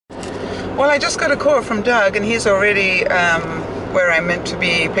Well, I just got a call from Doug, and he's already where I'm meant to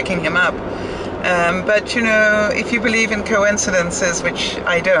be picking him up. But, you know, if you believe in coincidences, which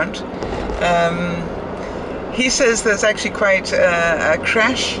I don't, he says there's actually quite a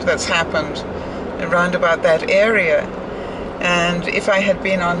crash that's happened around about that area. And if I had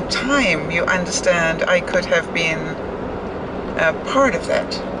been on time, you understand, I could have been part of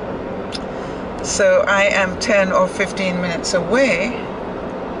that. So I am 10 or 15 minutes away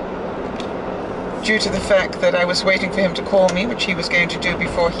due to the fact that I was waiting for him to call me, which he was going to do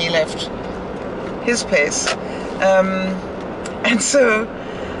before he left his place. And so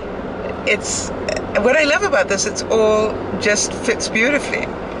it's what I love about this, it's all just fits beautifully.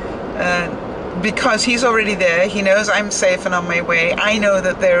 Because he's already there, he knows I'm safe and on my way. I know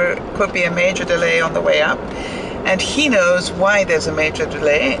that there could be a major delay on the way up, and he knows why there's a major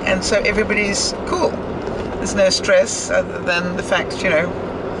delay, and so everybody's cool. There's no stress other than the fact, you know,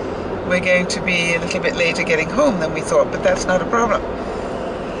 we're going to be a little bit later getting home than we thought, but that's not a problem.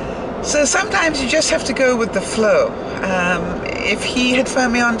 So sometimes you just have to go with the flow. If he had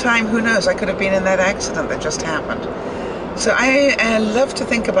found me on time, who knows, I could have been in that accident that just happened. So I love to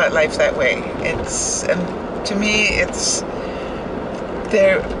think about life that way. It's to me,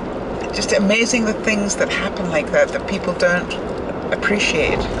 they're just amazing, the things that happen like that people don't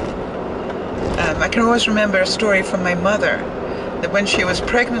appreciate. I can always remember a story from my mother that when she was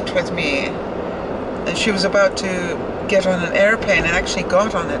pregnant with me, and she was about to get on an airplane and actually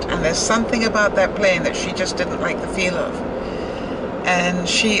got on it, and there's something about that plane that she just didn't like the feel of, and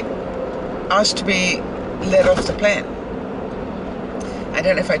she asked to be let off the plane. I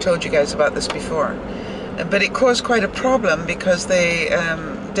don't know if I told you guys about this before, but it caused quite a problem because they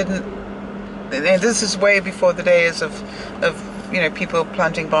didn't. This is way before the days of you know, people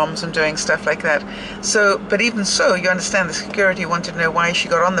planting bombs and doing stuff like that. So, but even so, you understand the security wanted to know why she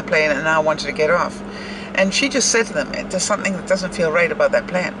got on the plane and now wanted to get off, and she just said to them, "There's something that doesn't feel right about that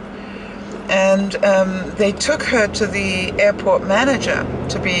plane." And they took her to the airport manager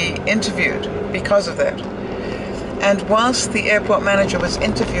to be interviewed because of that. And whilst the airport manager was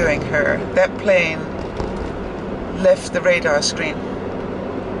interviewing her, that plane left the radar screen.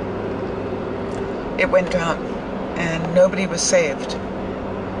 It went down, and nobody was saved.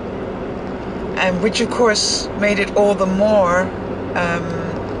 And which, of course, made it all the more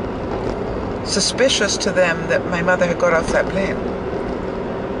suspicious to them that my mother had got off that plane.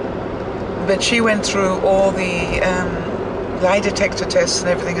 But she went through all the lie detector tests and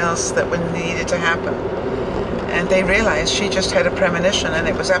everything else that needed to happen. And they realized she just had a premonition, and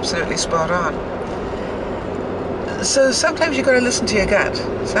it was absolutely spot on. So sometimes you've got to listen to your gut.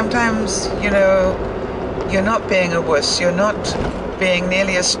 Sometimes, you know, you're not being a wuss. You're not being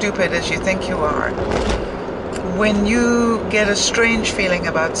nearly as stupid as you think you are. When you get a strange feeling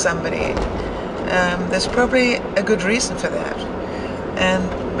about somebody, there's probably a good reason for that.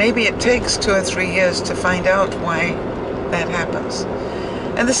 And maybe it takes 2 or 3 years to find out why that happens.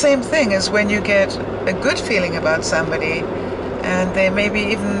 And the same thing is when you get a good feeling about somebody and they maybe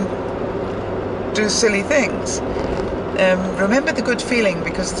even do silly things. Remember the good feeling,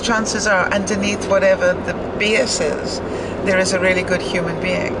 because the chances are underneath whatever the BS is, there is a really good human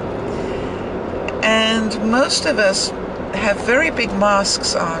being. And most of us have very big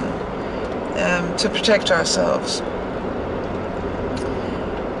masks on to protect ourselves.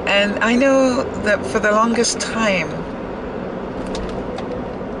 And I know that for the longest time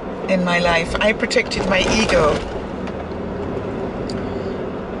in my life, I protected my ego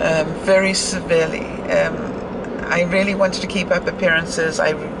very severely. I really wanted to keep up appearances.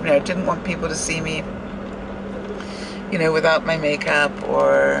 I didn't want people to see me, you know, without my makeup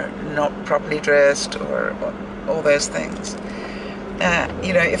or not properly dressed or all those things.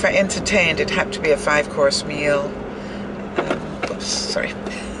 You know, if I entertained, it had to be a 5-course meal. Oops, sorry.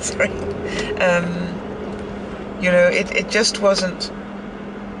 Sorry. You know, it just wasn't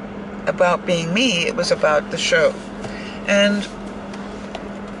about being me, it was about the show. And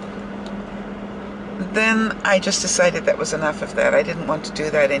then I just decided that was enough of that. I didn't want to do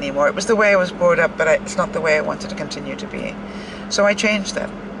that anymore. It was the way I was brought up, but it's not the way I wanted to continue to be. So I changed that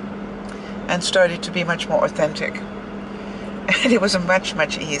and started to be much more authentic. And it was much,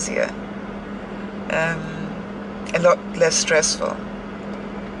 much easier. A lot less stressful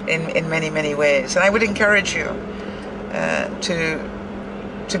in many, many ways. And I would encourage you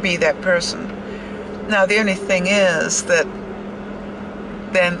to be that person. Now, the only thing is that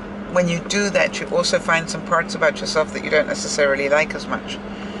then when you do that, you also find some parts about yourself that you don't necessarily like as much.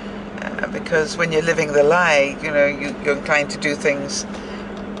 Because when you're living the lie, you know, you're inclined to do things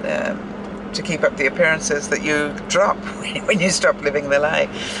to keep up the appearances that you drop when you stop living the lie.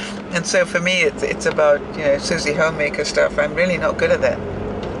 And so for me, it's about, you know, Susie Homemaker stuff. I'm really not good at that.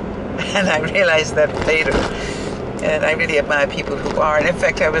 And I realized that later. And I really admire people who are. And in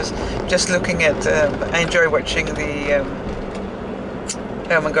fact, I was just looking at, I enjoy watching the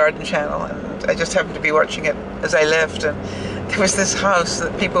Home and Garden channel. And I just happened to be watching it as I left. And there was this house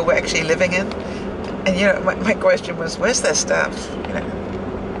that people were actually living in. And, you know, my question was, where's their stuff? You know?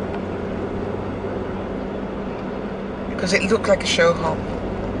 Because it looked like a show home.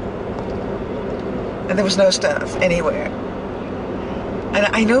 And there was no stuff anywhere. And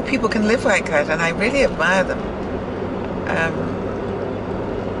I know people can live like that, and I really admire them.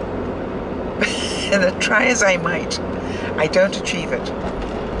 And try as I might, I don't achieve it.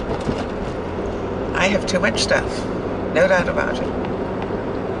 I have too much stuff, no doubt about it.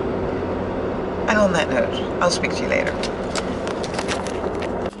 And on that note, I'll speak to you later.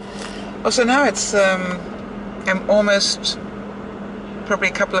 Also now it's, I'm almost probably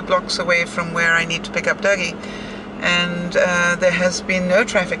a couple of blocks away from where I need to pick up Dougie. And there has been no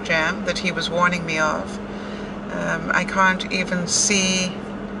traffic jam that he was warning me of. I can't even see,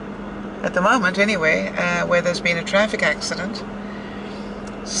 at the moment anyway, where there's been a traffic accident.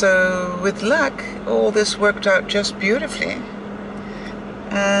 So with luck, all this worked out just beautifully.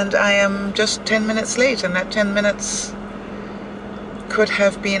 And I am just 10 minutes late, and that 10 minutes could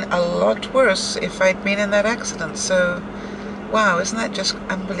have been a lot worse if I'd been in that accident. So, wow, isn't that just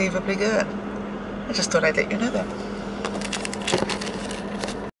unbelievably good? I just thought I'd let you know that.